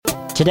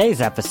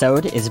Today's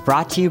episode is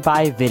brought to you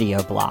by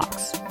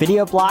VideoBlocks.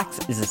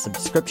 VideoBlocks is a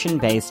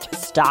subscription-based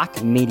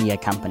stock media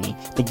company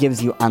that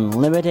gives you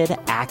unlimited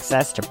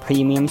access to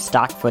premium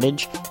stock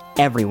footage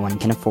everyone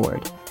can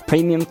afford.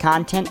 Premium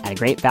content at a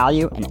great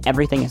value, and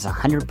everything is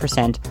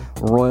 100%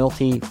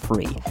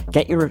 royalty-free.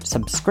 Get your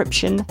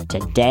subscription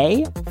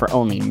today for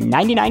only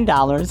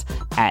 $99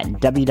 at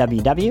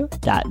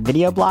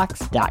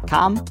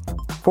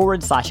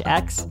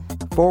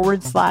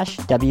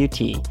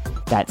www.videoblocks.com/x/WT.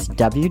 That's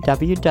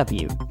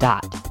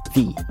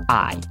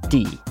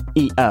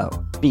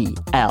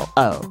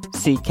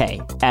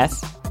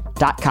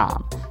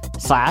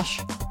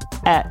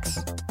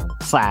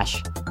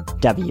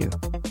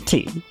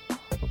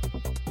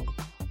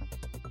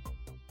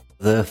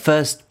The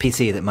first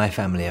PC that my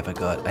family ever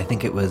got, I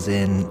think it was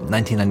in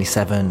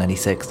 1997,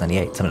 96,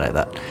 98, something like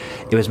that.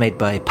 It was made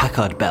by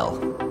Packard Bell,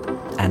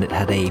 and it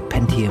had a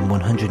Pentium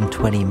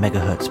 120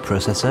 megahertz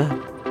processor,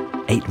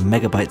 8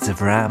 megabytes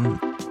of RAM,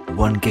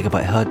 1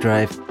 gigabyte hard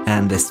drive,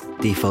 and this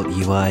default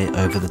UI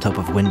over the top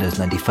of Windows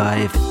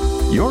 95.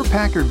 Your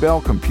Packard Bell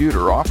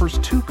computer offers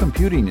two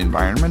computing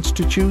environments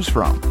to choose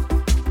from: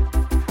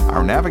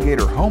 our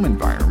Navigator home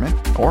environment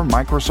or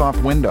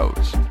Microsoft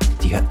Windows.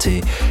 You had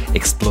to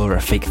explore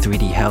a fake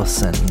 3D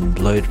house and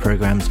load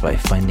programs by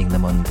finding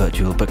them on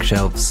virtual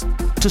bookshelves.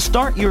 To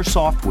start your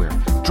software,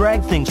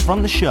 drag things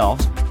from the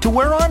shelves to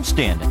where I'm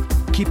standing.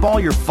 Keep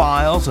all your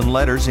files and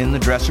letters in the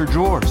dresser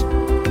drawers.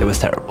 It was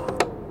terrible.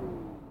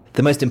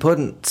 The most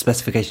important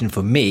specification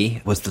for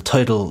me was the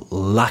total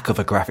lack of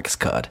a graphics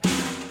card.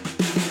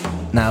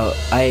 Now,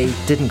 I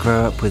didn't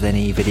grow up with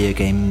any video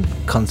game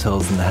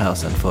consoles in the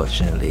house,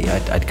 unfortunately.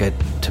 I'd go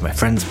to my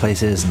friends'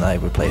 places and I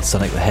would play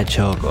Sonic the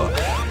Hedgehog or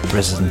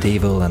Resident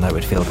Evil, and I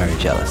would feel very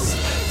jealous.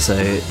 So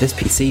this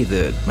PC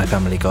that my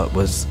family got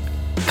was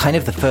kind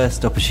of the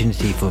first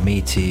opportunity for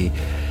me to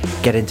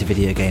get into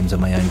video games on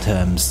my own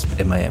terms,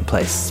 in my own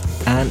place.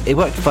 And it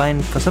worked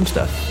fine for some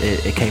stuff.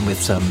 It came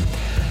with some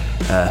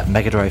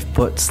Mega Drive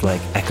ports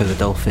like Echo the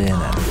Dolphin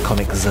and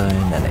Comic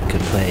Zone, and it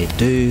could play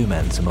Doom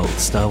and some old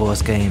Star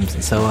Wars games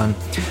and so on.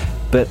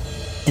 But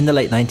in the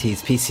late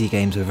 90s, PC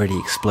games were really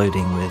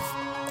exploding with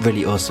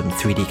really awesome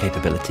 3D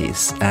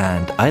capabilities,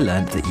 and I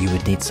learned that you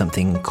would need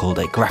something called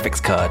a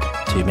graphics card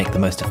to make the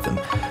most of them,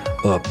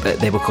 or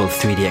they were called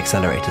 3D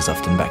accelerators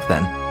often back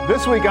then.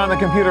 This week on the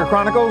Computer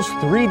Chronicles,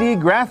 3D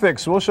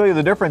graphics. We'll show you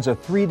the difference a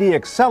 3D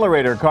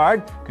accelerator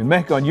card can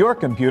make on your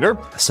computer.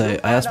 So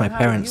I asked my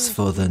parents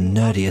for the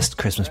nerdiest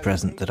Christmas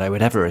present that I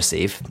would ever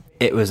receive.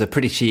 It was a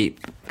pretty cheap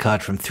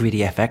card from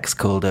 3DFX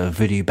called a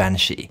Voodoo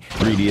Banshee.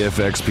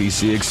 3DFX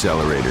PC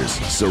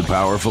accelerators. So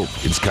powerful,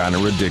 it's kind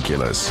of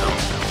ridiculous.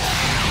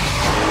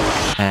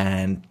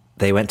 And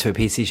they went to a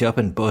PC shop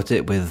and bought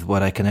it with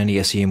what I can only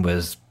assume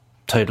was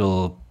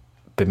total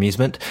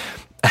bemusement.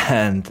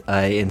 And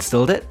I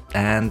installed it,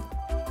 and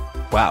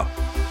wow.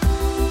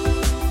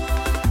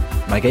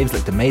 My games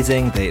looked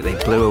amazing. They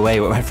blew away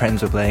what my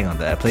friends were playing on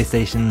their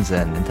PlayStations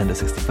and Nintendo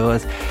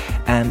 64s.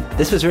 And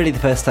this was really the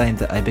first time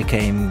that I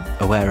became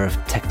aware of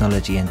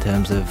technology in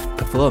terms of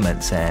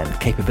performance and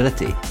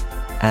capability.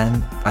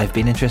 And I've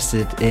been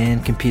interested in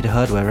computer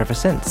hardware ever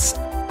since.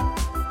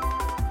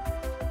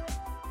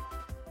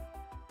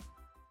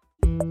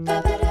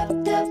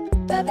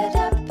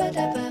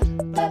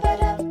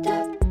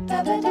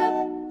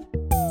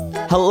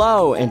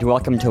 Hello and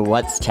welcome to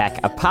What's Tech,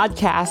 a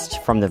podcast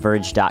from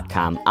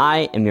TheVerge.com.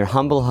 I am your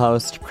humble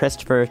host,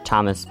 Christopher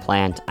Thomas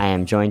Plant. I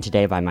am joined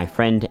today by my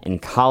friend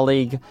and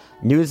colleague,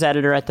 news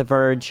editor at The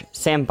Verge,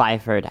 Sam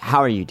Byford. How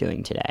are you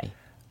doing today?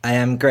 I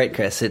am great,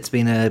 Chris. It's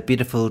been a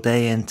beautiful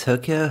day in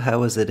Tokyo. How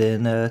was it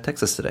in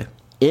Texas today?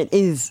 It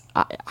is,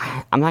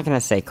 I'm not going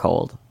to say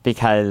cold,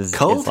 because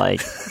cold?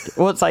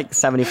 It's like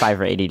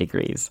 75 or 80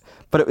 degrees.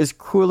 But it was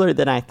cooler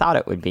than I thought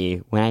it would be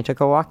when I took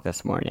a walk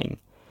this morning.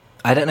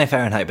 I don't know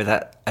Fahrenheit, but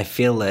that I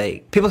feel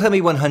like people tell me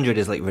 100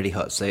 is like really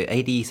hot, so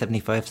 80,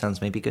 75 sounds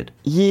maybe good.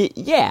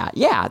 Yeah,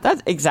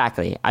 that's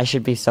exactly. I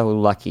should be so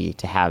lucky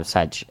to have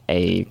such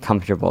a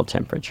comfortable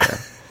temperature.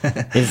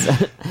 This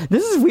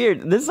is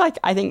weird. This is like,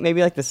 I think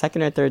maybe like the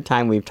second or third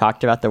time we've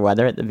talked about the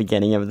weather at the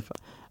beginning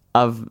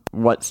of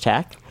What's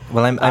Tech.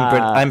 Well,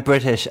 I'm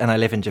British and I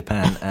live in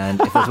Japan,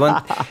 and if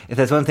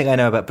there's one thing I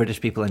know about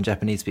British people and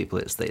Japanese people,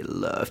 it's they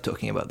love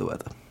talking about the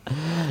weather.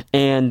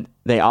 And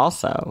they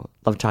also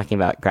love talking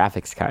about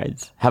graphics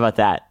cards. How about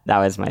that? That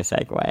was my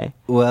segue.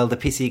 Well, the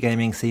PC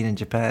gaming scene in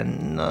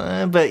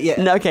Japan, but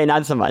yeah. No, okay,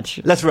 not so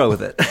much. Let's roll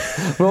with it.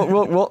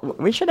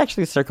 we should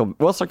actually circle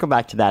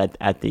back to that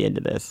at the end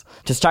of this.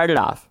 To start it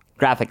off,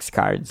 graphics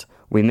cards.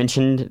 We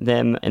mentioned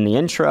them in the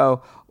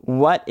intro.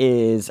 What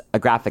is a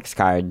graphics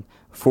card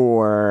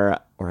or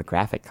a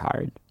graphic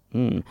card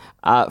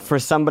for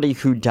somebody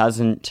who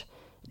doesn't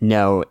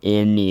know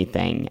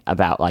anything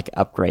about like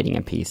upgrading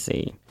a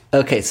PC?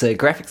 Okay, so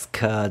graphics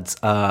cards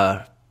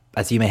are,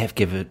 as you may have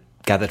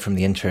gathered from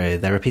the intro,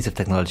 they're a piece of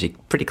technology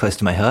pretty close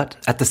to my heart.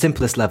 At the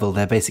simplest level,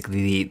 they're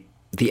basically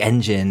the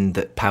engine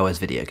that powers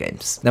video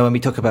games. Now, when we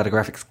talk about a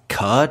graphics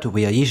card,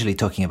 we are usually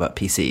talking about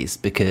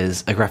PCs,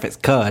 because a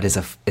graphics card is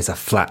a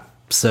flat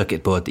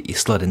circuit board that you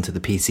slot into the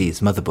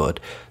PC's motherboard.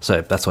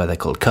 So that's why they're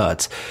called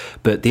cards.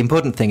 But the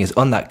important thing is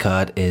on that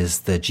card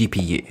is the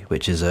GPU,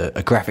 which is a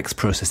graphics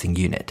processing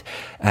unit.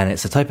 And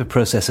it's a type of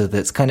processor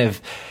that's kind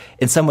of,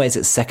 in some ways,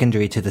 it's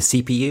secondary to the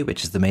CPU,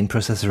 which is the main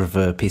processor of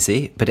a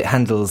PC, but it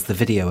handles the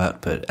video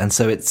output. And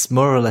so it's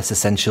more or less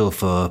essential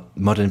for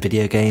modern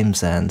video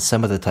games and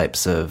some other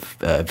types of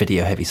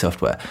video-heavy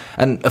software.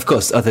 And, of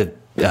course, other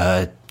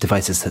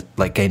devices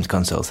like games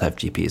consoles have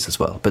GPUs as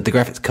well. But the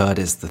graphics card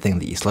is the thing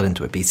that you slot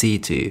into a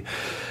PC to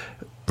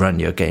run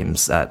your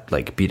games at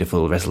like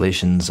beautiful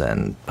resolutions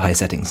and high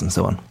settings and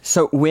so on.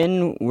 So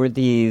when were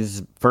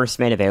these first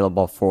made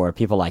available for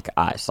people like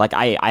us? Like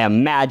I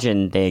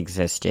imagine they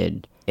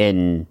existed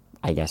in,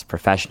 I guess,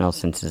 professional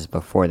senses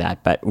before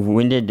that. But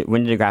when did a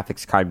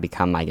graphics card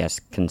become, I guess,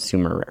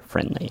 consumer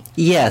friendly?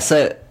 Yeah,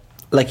 so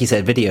like you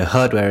said, video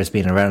hardware has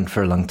been around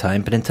for a long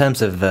time. But in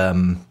terms of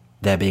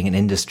there being an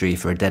industry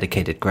for a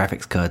dedicated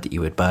graphics card that you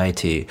would buy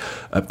to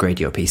upgrade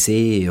your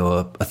PC,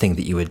 or a thing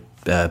that you would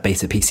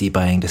base a PC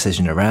buying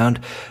decision around,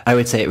 I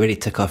would say it really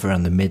took off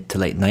around the mid to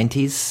late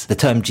 90s. The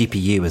term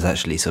GPU was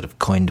actually sort of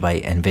coined by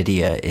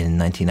NVIDIA in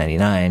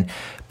 1999,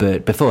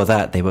 but before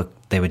that they were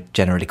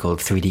generally called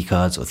 3D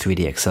cards or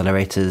 3D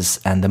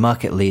accelerators, and the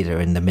market leader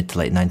in the mid to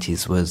late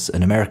 90s was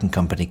an American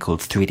company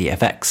called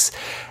 3DFX.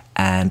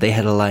 And they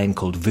had a line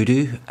called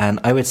Voodoo, and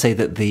I would say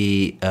that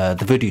the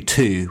Voodoo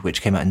 2,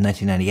 which came out in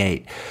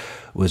 1998,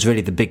 was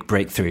really the big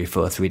breakthrough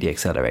for 3D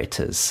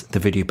accelerators. The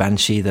Voodoo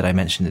Banshee that I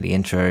mentioned in the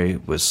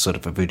intro was sort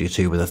of a Voodoo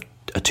 2 with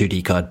a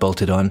 2D card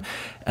bolted on,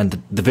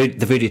 and the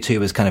Voodoo 2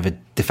 was kind of a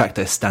de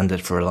facto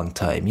standard for a long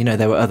time. You know,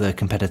 there were other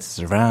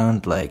competitors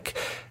around, like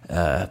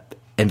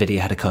NVIDIA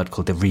had a card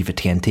called the Riva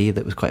TNT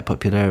that was quite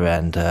popular,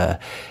 and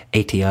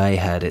ATI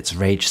had its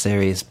Rage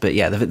series. But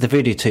yeah, the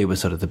Voodoo 2 was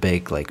sort of the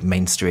big, like,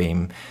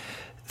 mainstream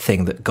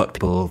thing that got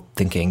people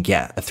thinking,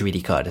 yeah, a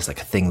 3D card is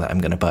like a thing that I'm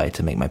going to buy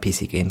to make my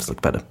PC games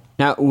look better.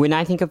 Now, when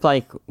I think of,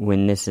 like,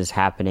 when this is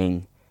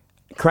happening,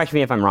 correct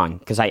me if I'm wrong,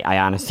 because I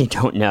honestly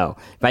don't know,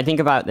 but I think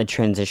about the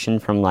transition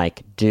from,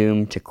 like,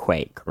 Doom to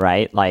Quake,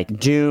 right? Like,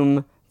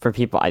 Doom, for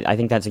people, I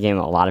think that's a game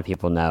that a lot of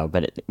people know,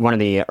 but one of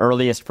the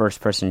earliest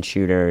first-person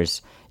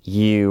shooters.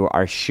 You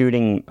are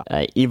shooting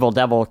evil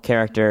devil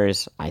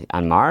characters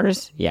on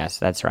Mars. Yes,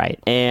 that's right.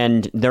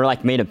 And they're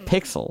like made of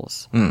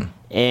pixels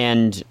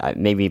and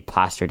maybe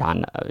plastered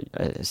on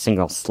a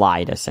single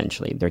slide,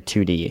 essentially. They're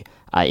 2D,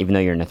 even though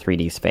you're in a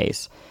 3D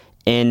space.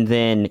 And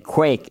then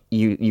Quake,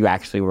 you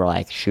actually were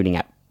like shooting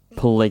at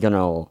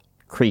polygonal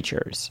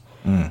creatures,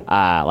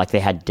 like they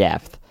had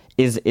depth.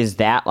 Is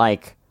that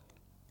like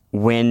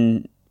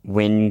when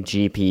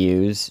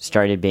GPUs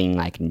started being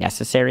like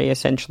necessary,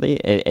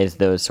 essentially, as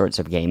those sorts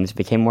of games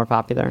became more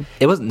popular?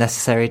 It wasn't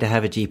necessary to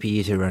have a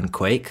GPU to run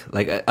Quake.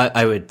 Like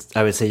I would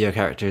say your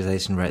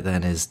characterization right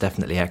then is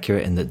definitely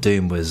accurate in that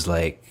Doom was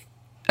like,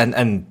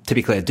 and to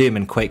be clear, Doom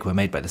and Quake were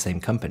made by the same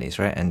companies,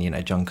 right? And you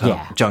know, John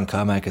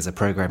Carmack is a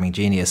programming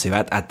genius who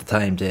at the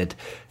time did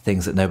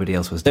things that nobody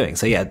else was doing.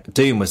 So yeah,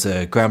 Doom was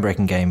a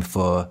groundbreaking game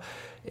for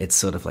its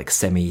sort of like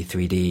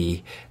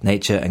semi-3D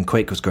nature, and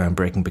Quake was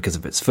groundbreaking because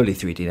of its fully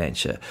 3D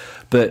nature.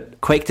 But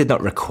Quake did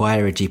not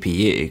require a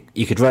GPU.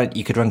 You could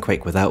run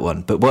Quake without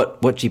one. But what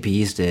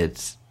GPUs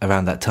did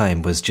around that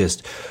time was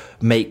just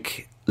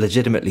make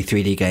legitimately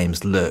 3D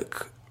games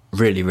look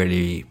really,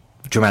 really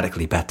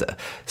dramatically better.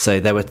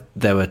 So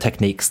there were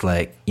techniques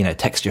like, you know,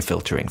 texture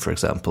filtering, for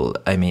example.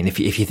 I mean, if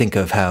you think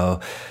of how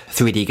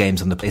 3D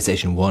games on the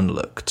PlayStation 1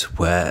 looked,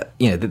 where,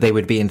 you know, they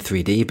would be in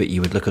 3D, but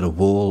you would look at a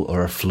wall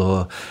or a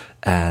floor,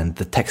 and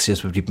the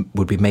textures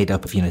would be made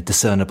up of, you know,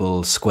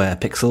 discernible square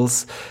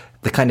pixels.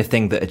 The kind of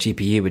thing that a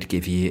GPU would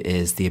give you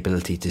is the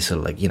ability to sort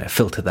of like, you know,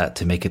 filter that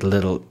to make it a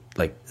little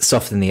like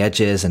soften the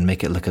edges and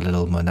make it look a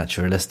little more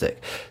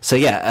naturalistic. So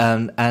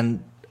yeah,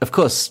 and of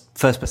course,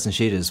 first-person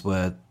shooters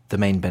were the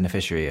main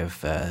beneficiary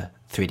of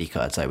 3D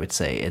cards, I would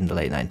say, in the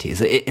late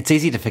 90s. It's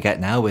easy to forget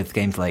now with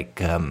games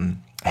like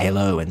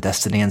Halo and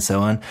Destiny and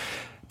so on,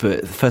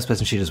 but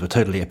first-person shooters were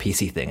totally a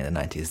PC thing in the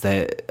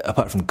 90s.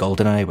 Apart from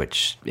GoldenEye,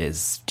 which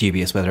is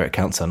dubious whether it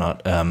counts or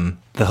not,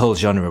 the whole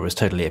genre was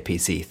totally a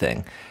PC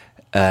thing.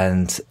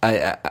 And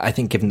I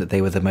think given that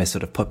they were the most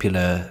sort of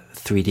popular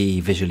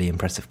 3D visually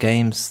impressive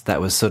games,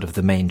 that was sort of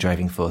the main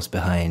driving force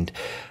behind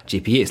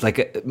GPUs.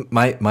 Like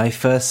my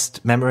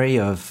first memory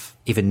of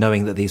even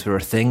knowing that these were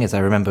a thing is I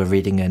remember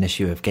reading an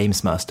issue of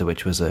Games Master,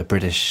 which was a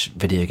British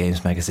video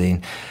games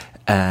magazine,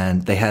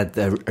 and they had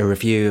a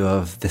review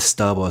of this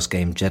Star Wars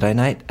game, Jedi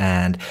Knight,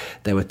 and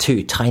there were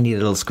two tiny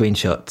little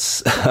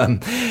screenshots,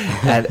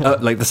 and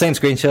like the same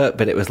screenshot,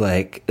 but it was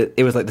like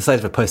the size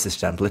of a postage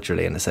stamp,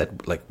 literally, and it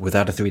said like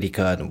without a 3D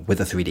card and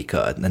with a 3D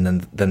card, and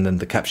then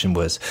the caption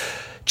was,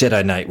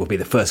 Jedi Knight will be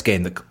the first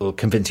game that will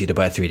convince you to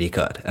buy a 3D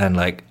card, and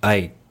like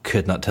I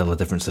could not tell the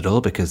difference at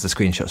all because the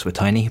screenshots were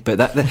tiny, but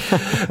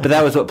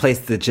that was what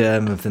placed the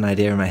germ of an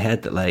idea in my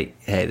head that like,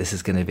 hey, this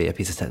is going to be a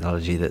piece of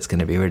technology that's going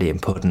to be really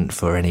important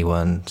for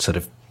anyone sort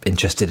of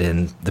interested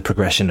in the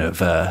progression of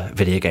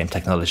video game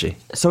technology.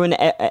 So in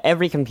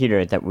every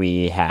computer that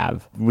we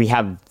have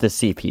the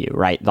CPU,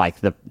 right?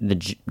 Like the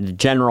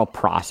general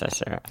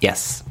processor.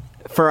 Yes.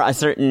 For a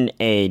certain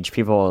age,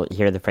 people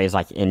hear the phrase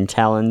like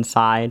Intel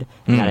inside,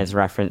 and that is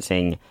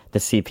referencing the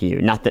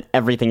CPU. Not that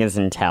everything is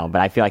Intel,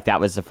 but I feel like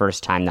that was the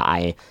first time that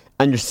I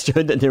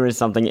understood that there was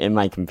something in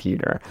my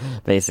computer,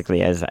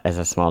 basically, as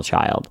a small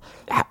child.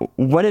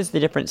 What is the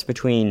difference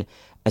between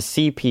a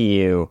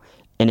CPU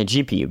and a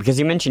GPU? Because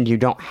you mentioned you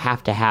don't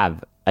have to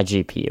have a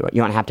GPU.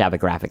 You don't have to have a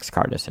graphics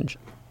card,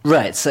 essentially.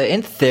 Right. So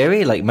in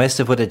theory, like most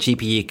of what a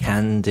GPU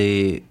can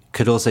do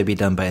could also be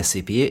done by a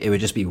CPU. It would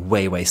just be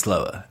way, way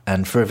slower.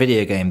 And for a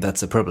video game,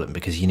 that's a problem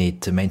because you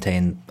need to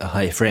maintain a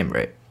high frame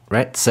rate,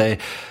 right? So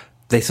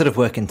they sort of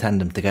work in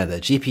tandem together.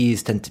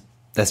 GPUs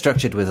they're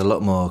structured with a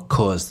lot more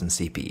cores than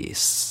CPUs.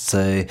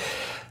 So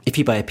if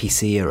you buy a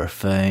PC or a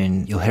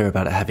phone, you'll hear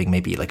about it having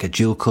maybe like a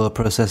dual-core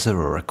processor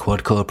or a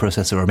quad-core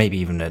processor or maybe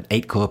even an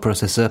 8-core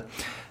processor.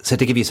 So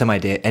to give you some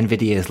idea,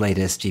 NVIDIA's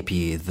latest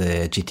GPU,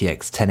 the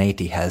GTX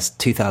 1080, has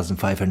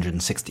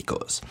 2,560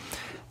 cores.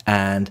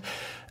 And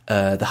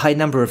the high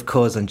number of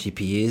cores on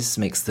GPUs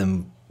makes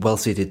them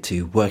well-suited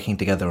to working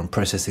together on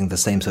processing the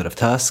same sort of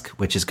task,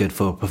 which is good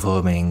for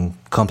performing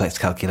complex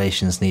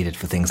calculations needed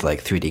for things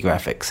like 3D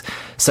graphics.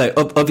 So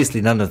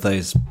obviously none of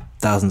those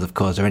thousands of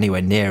cores are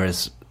anywhere near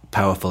as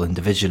powerful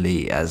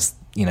individually as,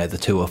 you know, the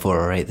 2 or 4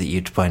 or 8 that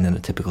you'd find in a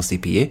typical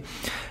CPU.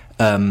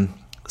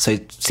 So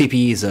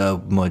CPUs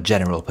are more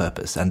general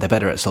purpose, and they're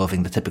better at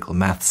solving the typical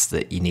maths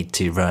that you need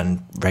to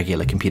run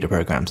regular computer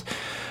programs.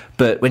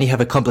 But when you have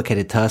a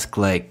complicated task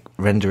like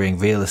rendering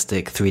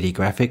realistic 3D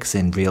graphics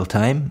in real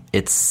time,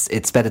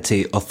 it's better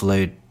to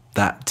offload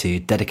that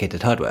to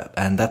dedicated hardware.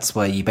 And that's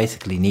why you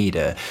basically need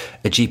a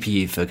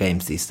GPU for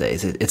games these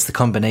days. It's the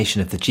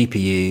combination of the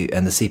GPU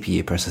and the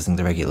CPU processing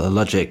the regular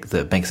logic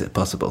that makes it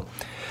possible.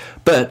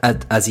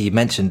 But as you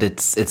mentioned,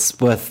 it's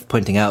worth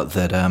pointing out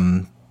that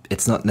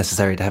it's not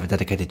necessary to have a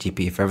dedicated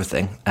GPU for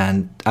everything.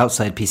 And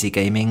outside PC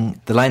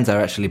gaming, the lines are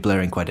actually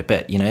blurring quite a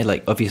bit. You know,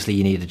 like obviously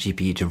you need a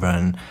GPU to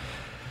run,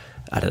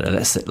 I don't know,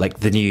 let's say like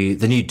the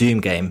new Doom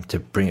game, to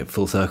bring it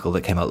full circle,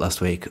 that came out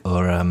last week,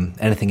 or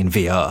anything in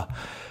VR.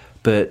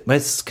 But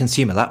most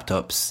consumer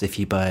laptops, if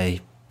you buy,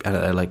 I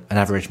don't know, like an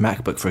average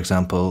MacBook, for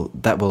example,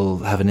 that will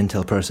have an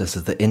Intel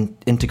processor that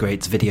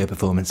integrates video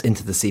performance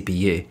into the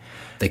CPU.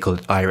 They call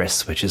it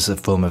Iris, which is a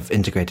form of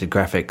integrated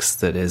graphics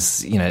that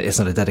is, you know, it's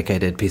not a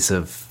dedicated piece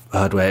of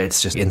hardware.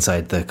 It's just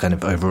inside the kind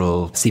of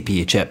overall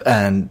CPU chip.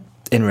 And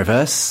in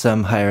reverse,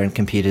 some higher-end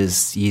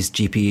computers use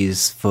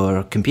GPUs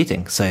for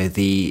computing. So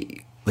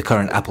the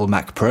current Apple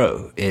Mac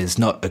Pro is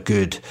not a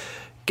good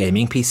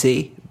gaming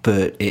PC,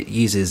 but it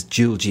uses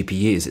dual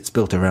GPUs. It's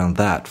built around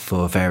that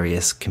for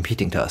various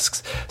computing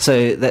tasks.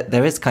 So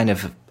there is kind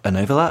of an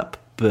overlap,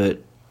 but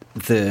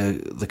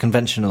the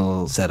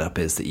conventional setup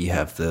is that you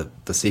have the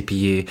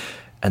CPU,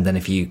 and then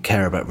if you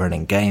care about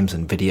running games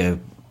and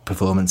video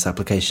performance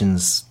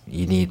applications,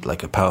 you need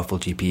like a powerful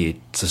GPU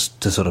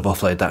to sort of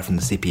offload that from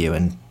the CPU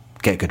and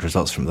get good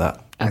results from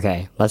that.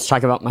 Okay, let's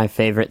talk about my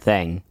favorite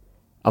thing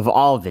of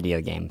all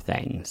video game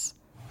things.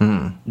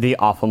 The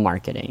awful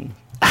marketing.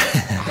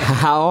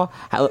 How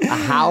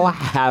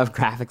have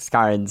graphics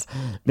cards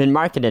been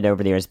marketed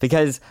over the years?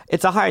 Because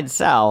it's a hard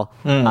sell,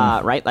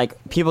 right? Like,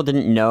 people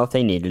didn't know if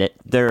they needed it.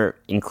 They're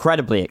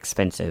incredibly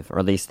expensive, or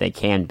at least they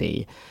can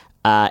be.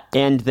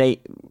 And they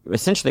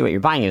essentially what you're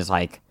buying is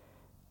like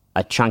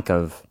a chunk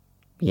of,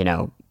 you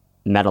know,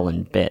 metal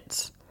and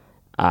bits.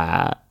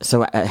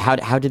 So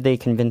how did they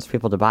convince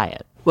people to buy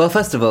it? Well,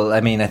 first of all,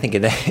 I mean, I think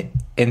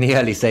in the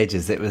early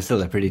stages, it was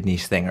still a pretty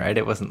niche thing, right?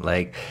 It wasn't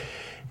like...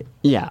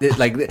 Yeah.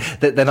 Like,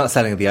 they're not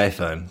selling the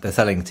iPhone. They're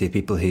selling to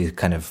people who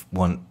kind of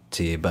want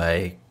to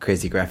buy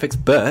crazy graphics.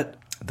 But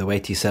the way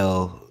to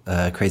sell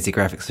crazy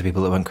graphics to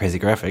people that want crazy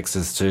graphics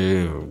is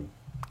to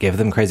give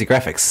them crazy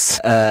graphics.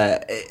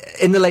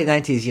 In the late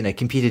 90s, you know,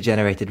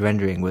 computer-generated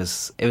rendering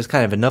was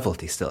kind of a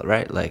novelty still,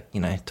 right? Like,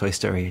 you know, Toy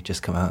Story had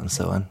just come out and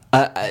so on.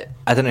 I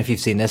don't know if you've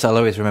seen this. I'll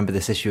always remember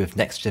this issue of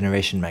Next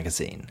Generation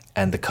magazine.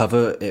 And the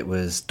cover, it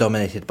was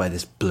dominated by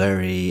this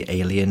blurry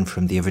alien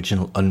from the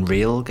original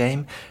Unreal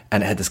game.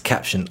 And it had this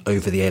caption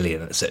over the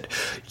alien, and it said,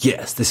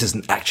 "Yes, this is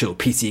an actual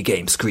PC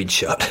game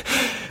screenshot."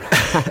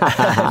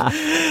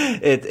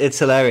 It's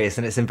hilarious,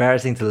 and it's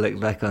embarrassing to look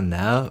back on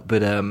now.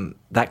 But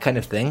that kind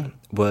of thing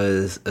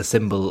was a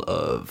symbol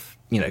of,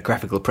 you know,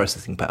 graphical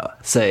processing power.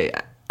 So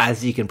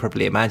as you can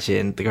probably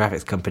imagine, the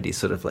graphics companies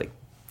sort of like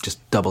just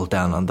doubled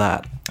down on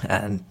that.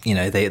 And, you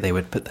know, they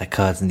would put their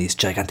cards in these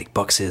gigantic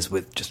boxes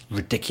with just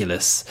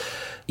ridiculous,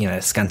 you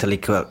know, scantily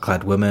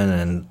clad women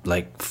and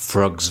like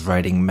frogs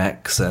riding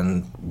mechs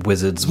and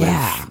wizards with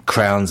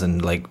crowns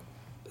and like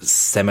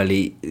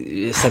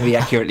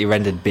semi-accurately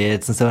rendered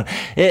beards and so on.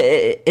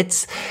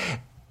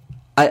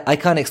 I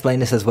can't explain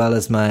this as well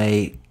as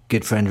my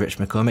good friend Rich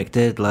McCormick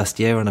did last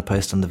year on a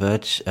post on The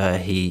Verge.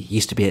 He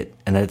used to be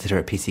an editor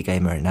at PC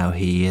Gamer, and now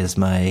he is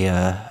my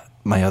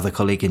other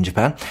colleague in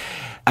Japan.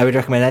 I would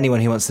recommend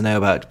anyone who wants to know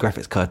about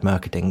graphics card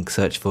marketing,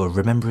 search for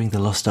Remembering the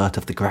Lost Art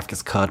of the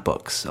Graphics Card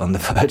Box on The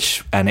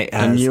Verge.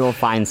 And you will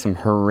find some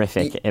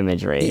horrific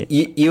imagery.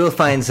 You will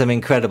find some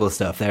incredible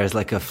stuff. There is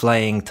like a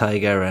flying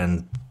tiger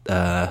and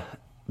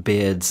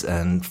beards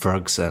and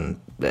frogs and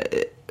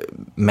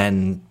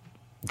men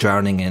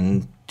drowning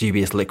in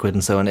dubious liquid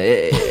and so on.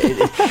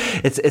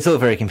 It's all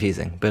very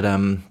confusing, but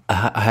I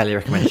highly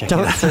recommend checking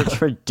it out. Don't search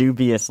for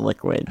dubious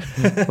liquid,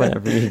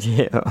 whatever you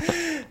do.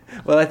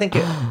 Well, I think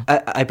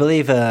I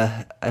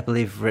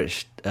believe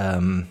Rich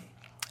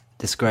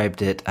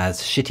described it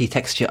as Shitty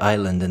Texture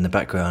Island in the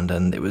background,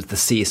 and it was the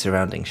sea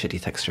surrounding Shitty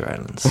Texture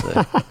Island.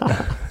 So.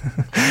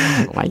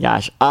 Oh my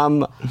gosh.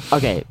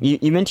 Okay,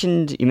 you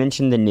mentioned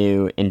the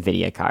new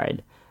NVIDIA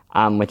card,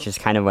 which is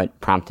kind of what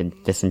prompted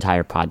this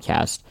entire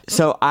podcast.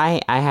 So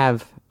I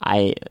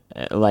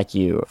like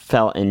you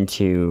fell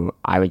into,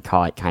 I would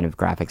call it kind of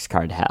graphics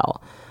card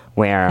hell,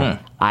 where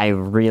I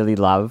really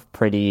love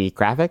pretty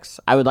graphics.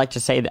 I would like to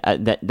say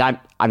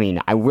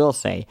I will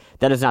say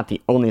that is not the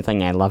only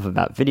thing I love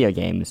about video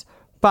games,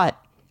 but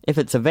if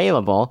it's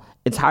available,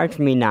 it's hard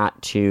for me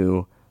not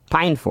to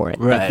pine for it.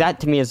 Right. Like, that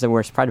to me is the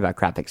worst part about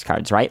graphics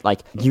cards, right?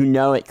 Like, you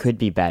know it could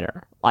be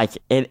better. Like,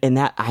 and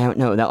that, I don't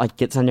know, that like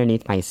gets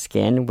underneath my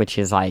skin, which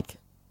is like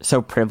so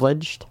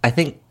privileged. I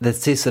think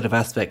there's two sort of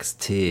aspects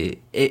to,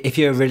 if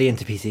you're really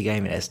into PC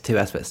gaming, there's two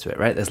aspects to it,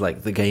 right? There's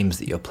like the games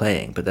that you're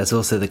playing, but there's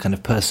also the kind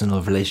of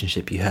personal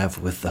relationship you have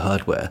with the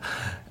hardware.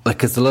 Like,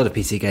 because a lot of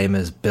PC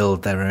gamers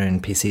build their own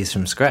PCs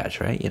from scratch,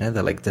 right? You know,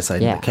 they're like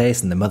deciding the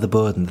case and the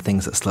motherboard and the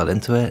things that slot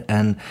into it.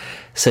 And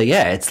so,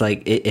 yeah, it's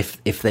like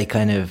if they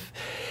kind of,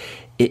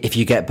 if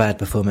you get bad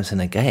performance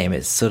in a game,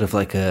 it's sort of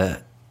like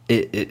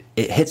it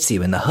hits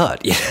you in the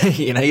heart.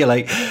 You know, you're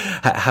like,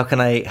 how can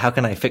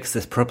I fix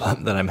this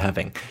problem that I'm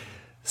having?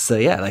 So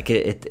yeah, like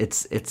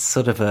it's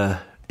sort of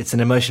it's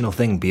an emotional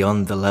thing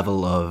beyond the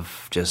level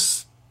of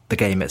just the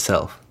game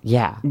itself.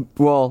 Yeah.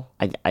 Well,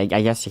 I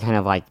guess you kind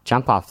of like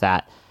jump off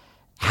that.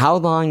 How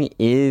long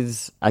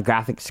is a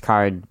graphics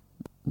card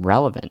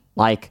relevant?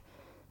 Like,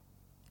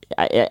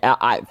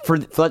 for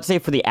let's say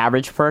for the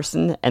average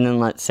person, and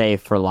then let's say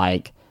for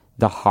like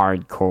the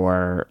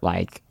hardcore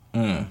like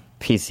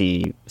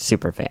PC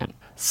super fan.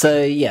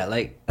 So yeah,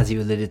 like as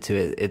you alluded to,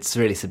 it's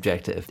really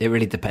subjective. It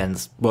really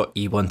depends what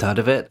you want out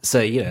of it. So,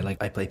 you know,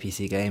 like I play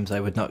PC games. I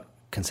would not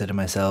consider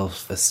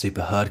myself a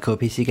super hardcore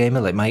PC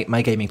gamer. Like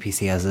my gaming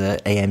PC has a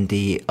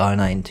AMD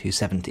R9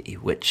 270,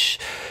 which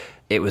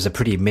it was a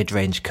pretty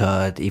mid-range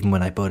card even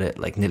when I bought it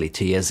like nearly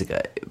 2 years ago.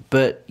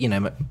 But, you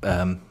know,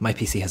 my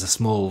PC has a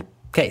small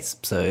case,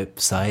 so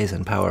size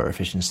and power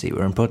efficiency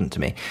were important to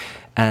me.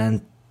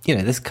 And, you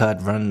know, this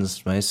card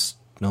runs most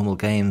normal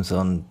games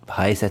on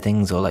high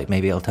settings, or like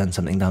maybe I'll turn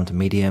something down to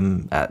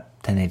medium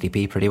at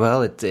 1080p pretty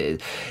well. It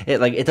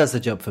does the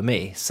job for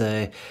me.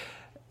 So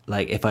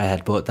like if I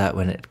had bought that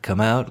when it come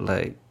out,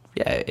 like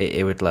yeah,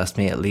 it would last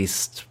me at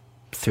least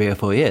 3 or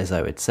 4 years,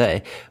 I would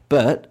say.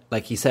 But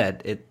like you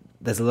said,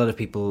 there's a lot of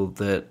people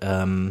that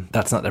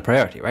that's not their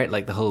priority, right?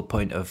 Like the whole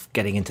point of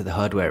getting into the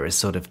hardware is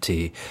sort of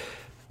to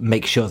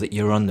make sure that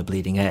you're on the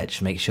bleeding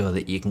edge, make sure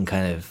that you can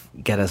kind of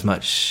get as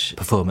much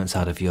performance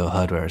out of your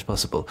hardware as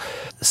possible.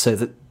 So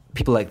that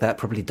people like that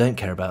probably don't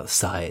care about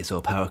size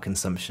or power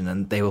consumption,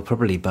 and they will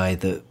probably buy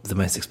the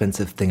most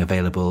expensive thing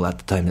available at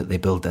the time that they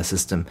build their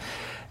system.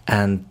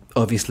 And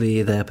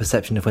obviously their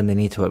perception of when they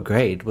need to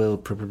upgrade will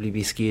probably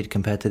be skewed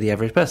compared to the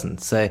average person.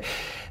 So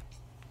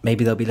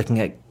maybe they'll be looking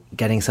at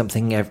getting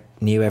something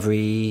new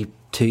every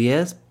 2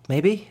 years,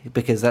 maybe,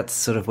 because that's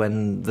sort of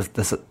when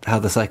how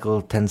the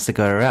cycle tends to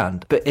go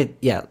around. But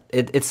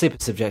it's super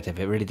subjective.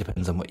 It really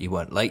depends on what you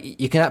want. Like,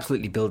 you can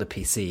absolutely build a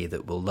PC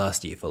that will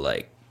last you for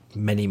like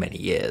many, many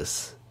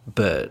years.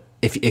 But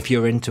if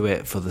you're into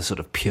it for the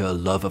sort of pure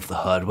love of the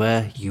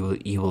hardware, you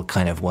will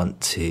kind of want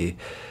to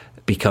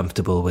be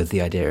comfortable with the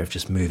idea of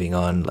just moving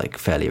on like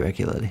fairly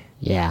regularly.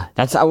 Yeah,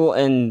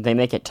 and they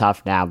make it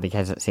tough now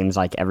because it seems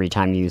like every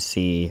time a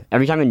new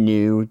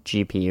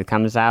GPU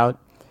comes out,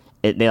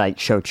 they like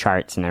show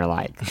charts and they're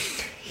like,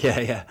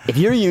 yeah. If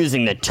you're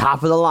using the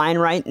top of the line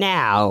right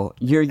now,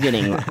 you're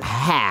getting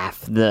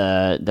half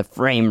the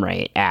frame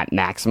rate at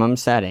maximum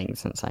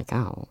settings. And it's like,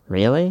 oh,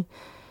 really?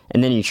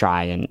 And then you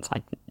try and it's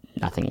like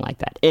nothing like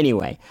that.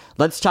 Anyway,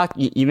 let's talk.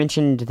 You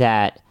mentioned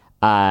that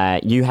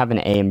you have an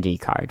AMD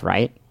card,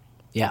 right?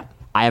 Yeah.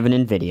 I have an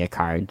NVIDIA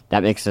card.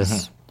 That makes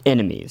us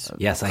enemies.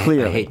 Yes, I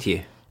hate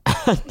you.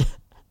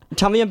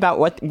 Tell me about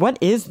what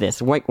is this?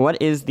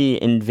 What is the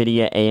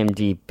NVIDIA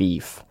AMD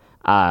beef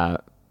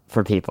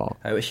for people?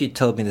 I wish you'd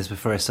told me this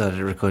before I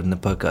started recording the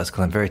podcast, because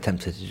I'm very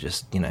tempted to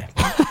just,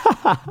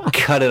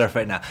 cut it off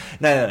right now.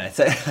 No.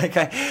 So like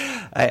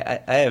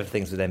I have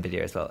things with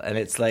NVIDIA as well, and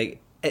it's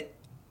like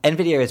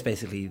NVIDIA is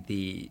basically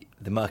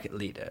the market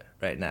leader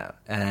right now.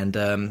 And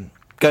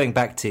going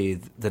back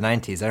to the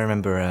 90s, I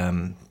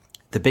remember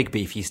the big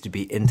beef used to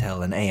be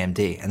Intel and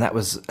AMD, and that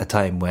was a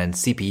time when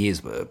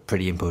CPUs were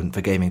pretty important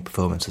for gaming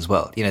performance as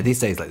well. You know, these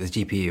days, like the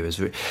GPU is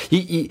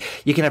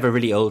you can have a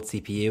really old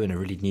CPU and a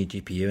really new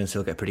GPU and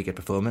still get pretty good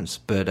performance.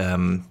 But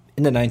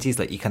in the 90s,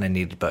 like you kind of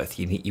needed both.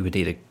 You would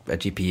need a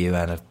GPU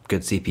and a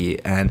good CPU,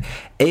 and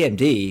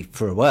AMD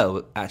for a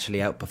while actually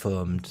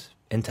outperformed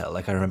Intel.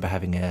 Like I remember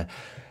having an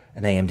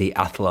AMD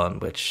Athlon,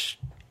 which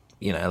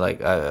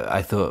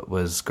I thought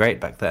was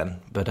great back then,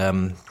 but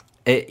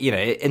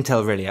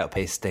Intel really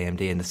outpaced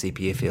AMD in the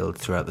CPU field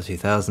throughout the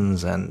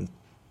 2000s, and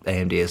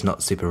AMD is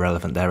not super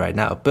relevant there right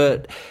now.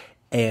 But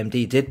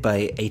AMD did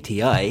buy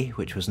ATI,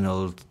 which was an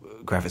old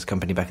graphics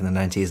company back in the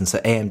 90s, and so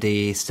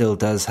AMD still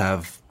does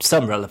have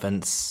some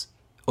relevance.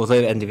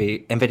 Although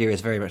NVIDIA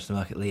is very much the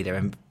market leader,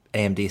 and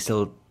AMD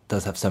still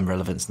does have some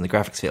relevance in the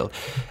graphics field.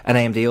 And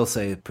AMD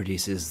also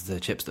produces the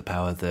chips that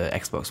power the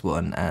Xbox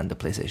One and the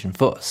PlayStation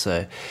 4.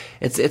 So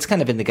it's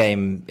kind of in the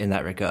game in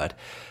that regard.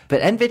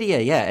 But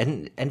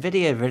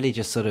NVIDIA really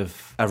just sort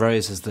of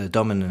arose as the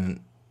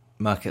dominant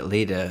market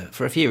leader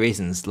for a few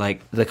reasons.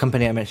 Like the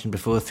company I mentioned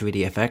before,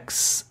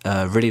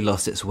 3DFX, really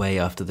lost its way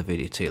after the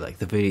Voodoo 2. Like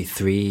the Voodoo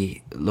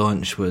 3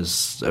 launch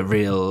was a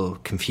real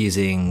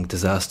confusing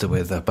disaster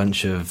with a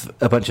bunch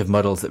of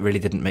models that really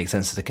didn't make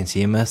sense to the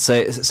consumer.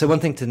 So one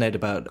thing to note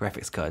about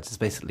graphics cards is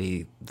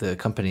basically the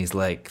companies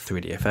like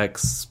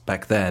 3DFX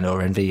back then or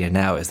NVIDIA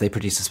now is they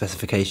produce the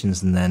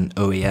specifications, and then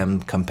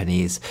OEM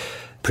companies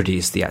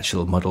produce the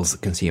actual models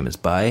that consumers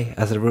buy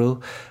as a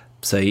rule.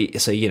 So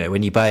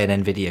when you buy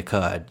an NVIDIA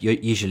card, you're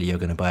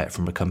going to buy it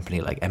from a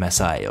company like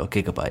MSI or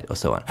Gigabyte or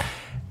so on.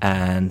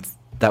 And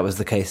that was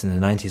the case in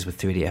the 90s with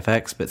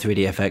 3DFX, but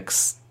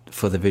 3DFX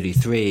for the Voodoo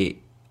 3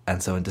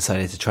 and so on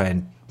decided to try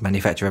and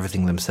manufacture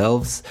everything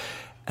themselves.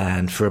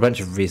 And for a bunch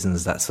of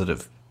reasons, that sort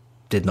of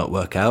did not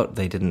work out.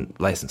 They didn't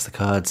license the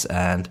cards,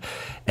 and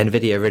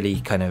NVIDIA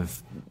really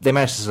they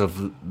managed to sort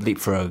of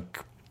leapfrog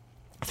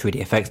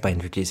 3DFX by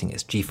introducing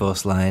its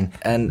GeForce line,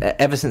 and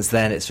ever since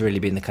then it's really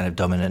been the kind of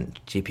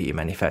dominant GPU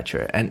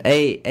manufacturer. And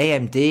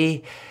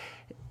AMD,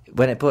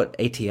 when it bought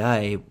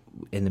ATI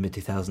in the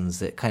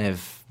mid-2000s,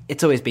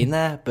 it's always been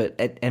there, but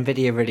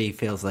NVIDIA really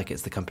feels like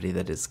it's the company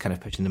that is kind of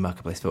pushing the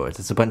marketplace forward.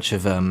 There's a bunch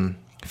of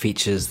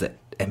features that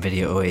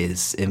NVIDIA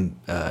always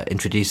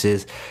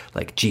introduces,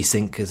 like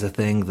G-Sync is a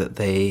thing that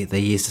they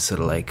use to sort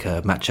of like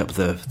match up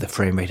the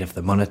frame rate of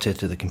the monitor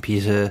to the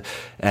computer,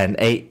 and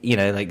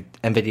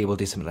NVIDIA will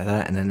do something like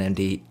that, and then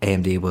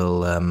AMD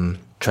will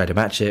try to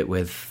match it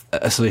with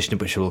a solution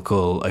which we'll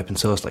call open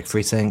source, like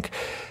FreeSync.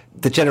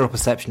 The general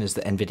perception is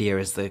that NVIDIA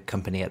is the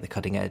company at the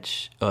cutting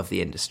edge of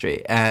the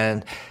industry,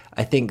 and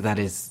I think that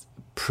is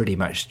pretty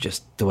much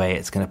just the way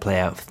it's going to play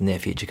out for the near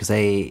future, because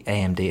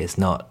AMD is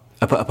not,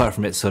 apart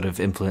from its sort of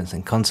influence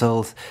in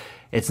consoles,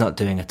 it's not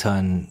doing a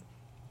ton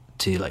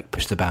to like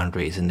push the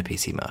boundaries in the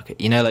PC market.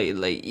 You know,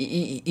 like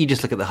you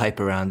just look at the hype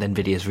around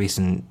NVIDIA's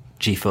recent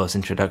GeForce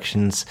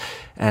introductions,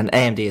 and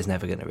AMD is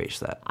never going to reach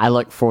that. I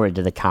look forward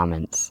to the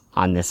comments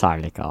on this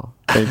article.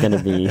 They're going to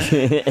be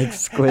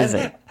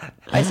exquisite.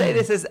 I say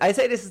this as an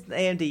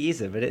AMD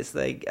user, but it's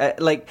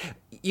like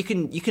you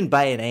can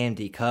buy an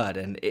AMD card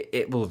and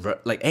it will,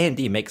 like,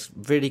 AMD makes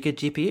really good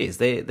GPUs.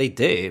 They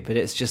do, but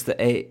it's just that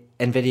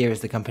NVIDIA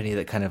is the company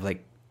that kind of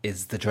like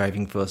is the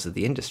driving force of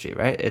the industry,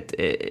 right?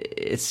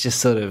 It's just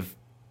sort of,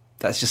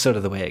 that's just sort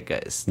of the way it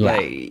goes.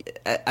 Yeah.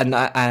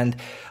 And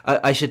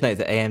I should note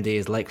that AMD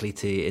is likely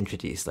to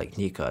introduce like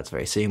new cards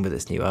very soon with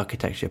its new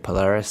architecture,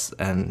 Polaris,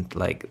 and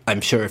like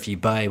I'm sure if you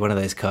buy one of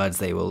those cards,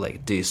 they will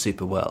like do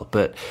super well.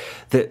 But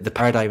the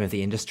paradigm of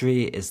the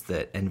industry is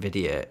that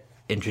NVIDIA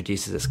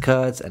introduces its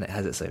cards and it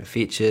has its own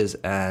features,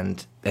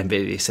 and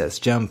NVIDIA says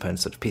jump, and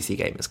sort of PC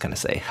gamers kind of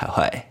say how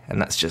high,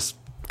 and that's just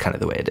kind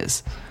of the way it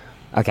is.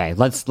 Okay,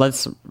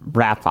 let's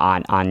wrap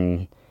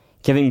on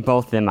giving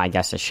both of them, I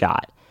guess, a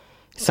shot.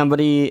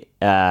 Somebody,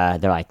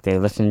 they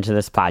listen to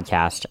this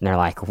podcast and they're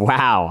like,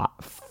 wow,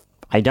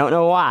 I don't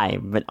know why,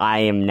 but I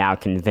am now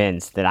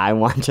convinced that I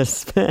want to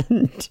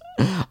spend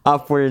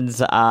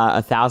upwards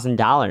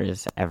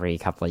 $1,000 every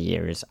couple of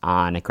years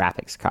on a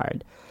graphics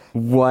card.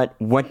 What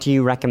do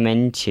you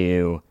recommend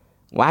to?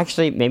 Well,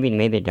 actually, maybe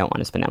they don't want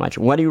to spend that much.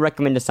 What do you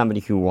recommend to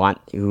somebody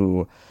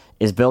who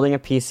is building a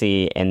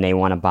PC and they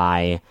want to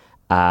buy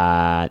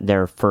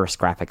their first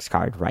graphics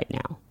card right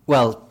now?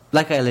 Well,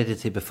 like I alluded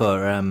to before,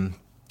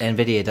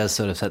 NVIDIA does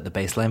sort of set the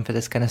baseline for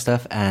this kind of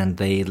stuff, and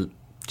they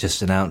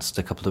just announced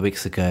a couple of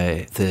weeks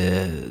ago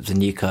the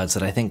new cards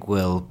that I think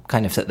will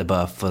kind of set the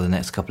bar for the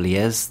next couple of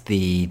years,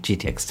 the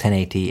GTX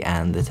 1080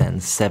 and the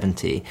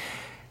 1070.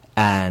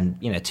 And,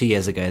 2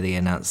 years ago they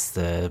announced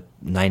the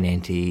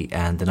 980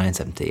 and the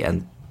 970,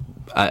 and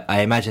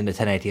I imagine the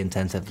 1080 and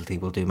 1070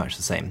 will do much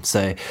the same.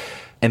 So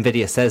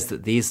NVIDIA says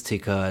that these two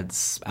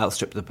cards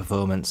outstrip the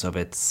performance of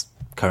its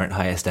current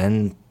highest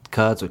end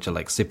cards, which are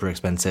like super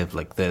expensive,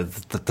 like the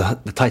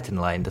Titan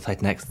line, the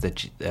Titan X,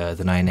 the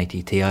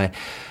 980 Ti.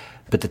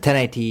 But the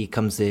 1080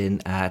 comes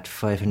in at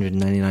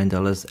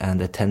 $599 and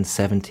the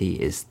 1070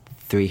 is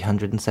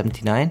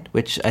 $379,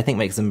 which I think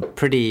makes them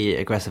pretty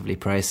aggressively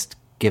priced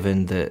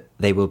given that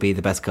they will be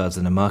the best cards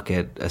in the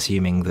market,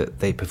 assuming that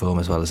they perform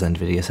as well as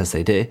NVIDIA says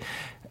they do.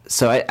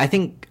 So I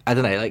think, I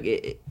don't know,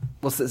 like,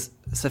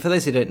 so for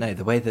those who don't know,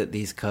 the way that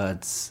these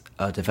cards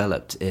are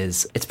developed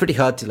is it's pretty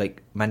hard to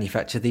like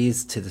manufacture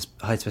these to the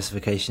high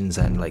specifications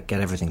and like get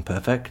everything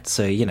perfect.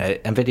 So, you know,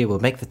 NVIDIA will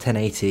make the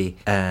 1080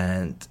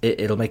 and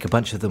it'll make a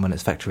bunch of them on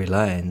its factory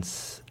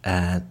lines,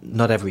 and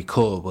not every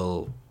core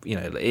will, you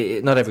know,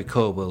 not every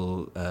core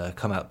will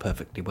come out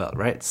perfectly well,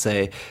 right?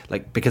 So,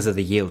 like, because of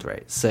the yield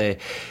rate. So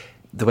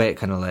the way it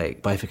kind of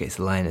like bifurcates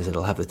the line is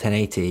it'll have the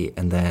 1080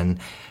 and then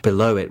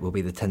below it will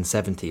be the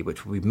 1070,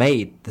 which will be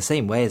made the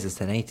same way as the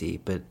 1080,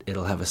 but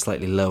it'll have a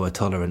slightly lower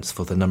tolerance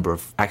for the number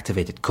of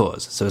activated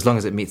cores. So as long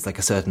as it meets like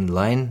a certain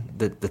line,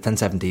 the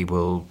 1070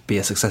 will be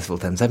a successful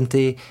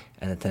 1070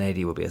 and the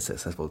 1080 will be a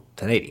successful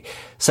 1080.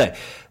 So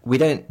we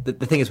don't,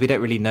 the thing is we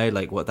don't really know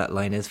like what that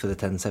line is for the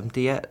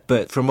 1070 yet,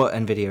 but from what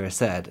NVIDIA has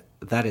said,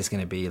 that is going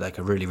to be like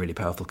a really, really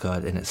powerful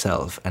card in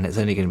itself, and it's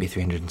only going to be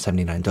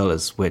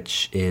 $379,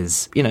 which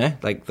is, you know,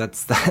 like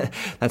that's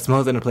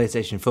more than a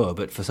PlayStation 4,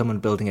 but for someone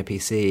building a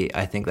PC,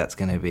 I think that's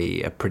going to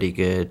be a pretty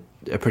good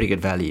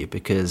value,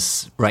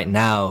 because right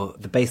now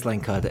the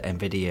baseline card that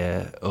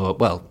NVIDIA, or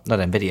well, not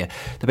NVIDIA,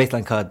 the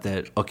baseline card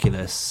that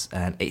Oculus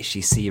and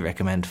HTC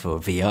recommend for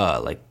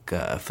VR, like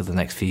for the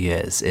next few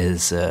years,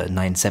 is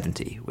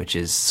 970, which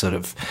is sort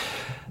of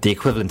the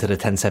equivalent to the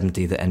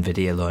 1070 that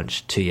NVIDIA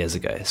launched 2 years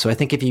ago. So I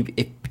think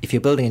if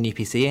you're building a new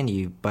PC and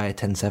you buy a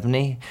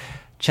 1070,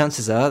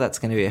 chances are that's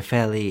going to be a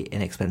fairly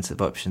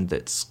inexpensive option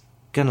that's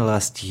going to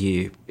last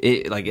you.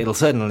 It'll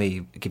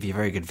certainly give you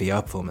very good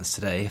VR performance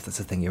today if that's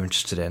the thing you're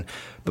interested in.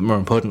 But more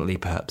importantly,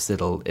 perhaps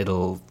it'll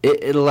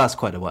last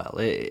quite a while.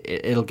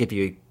 It'll give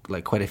you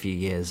like quite a few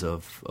years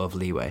of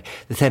leeway.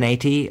 The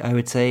 1080, I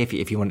would say,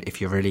 if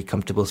you're really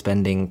comfortable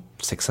spending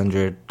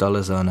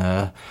 $600 on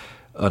a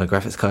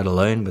graphics card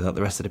alone without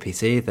the rest of the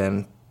PC,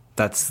 then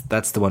that's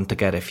the one to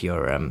get if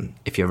you're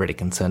really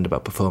concerned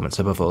about performance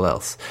above all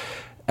else.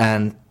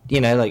 And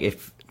you know, like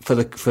if for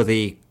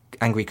the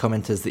angry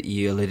commenters that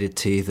you alluded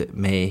to that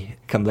may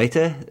come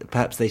later,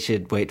 perhaps they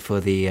should wait for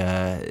the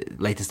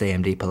latest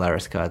AMD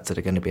Polaris cards that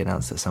are going to be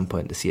announced at some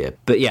point this year.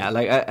 But yeah,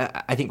 like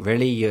I think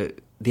really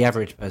the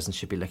average person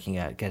should be looking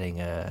at getting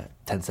a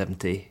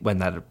 1070 when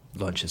that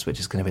launches, which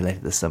is going to be later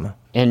this summer.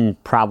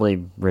 And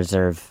probably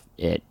reserve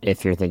it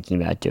if you're thinking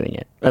about doing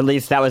it. At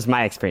least that was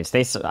my experience.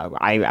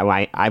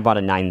 I bought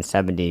a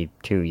 970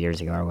 2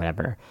 years ago or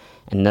whatever,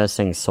 and those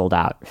things sold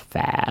out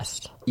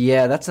fast.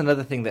 Yeah, that's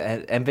another thing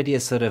that NVIDIA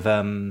is sort of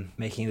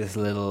making this a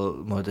little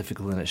more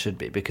difficult than it should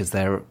be, because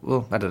they're,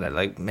 well, I don't know,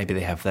 like maybe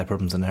they have their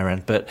problems on their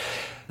end, but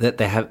that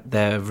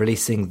they're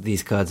releasing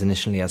these cards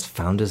initially as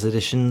Founders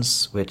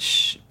Editions,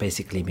 which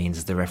basically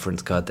means the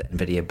reference card that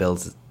NVIDIA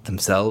builds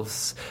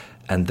themselves,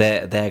 and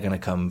they're going to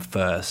come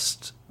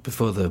first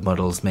before the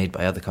models made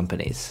by other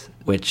companies,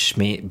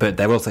 but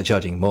they're also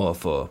charging more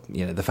for,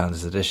 you know, the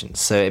Founders Edition.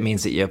 So it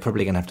means that you're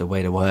probably going to have to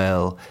wait a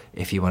while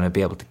if you want to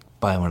be able to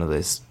buy one of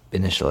those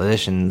initial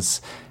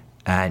editions,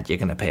 and you're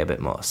going to pay a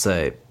bit more.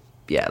 So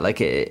yeah, like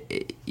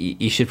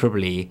you should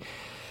probably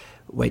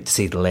wait to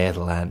see the lay of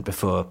the land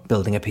before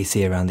building a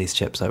PC around these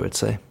chips, I would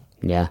say.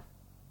 Yeah.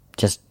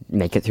 Just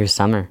make it through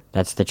summer.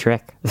 That's the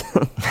trick.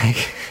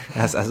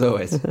 as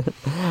always.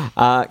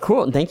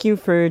 Cool. Thank you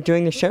for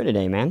doing the show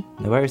today, man.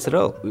 No worries at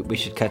all. We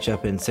should catch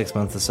up in 6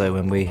 months or so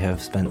when we have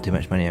spent too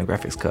much money on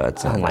graphics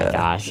cards. Oh my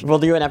gosh. We'll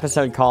do an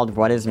episode called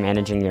What is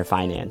Managing Your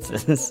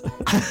Finances?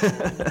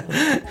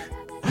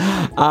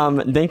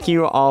 Thank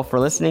you all for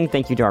listening.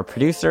 Thank you to our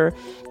producer,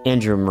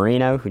 Andrew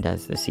Marino, who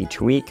does this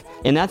each week.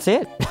 And that's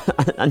it.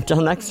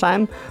 Until next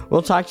time,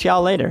 we'll talk to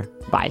y'all later.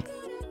 Bye.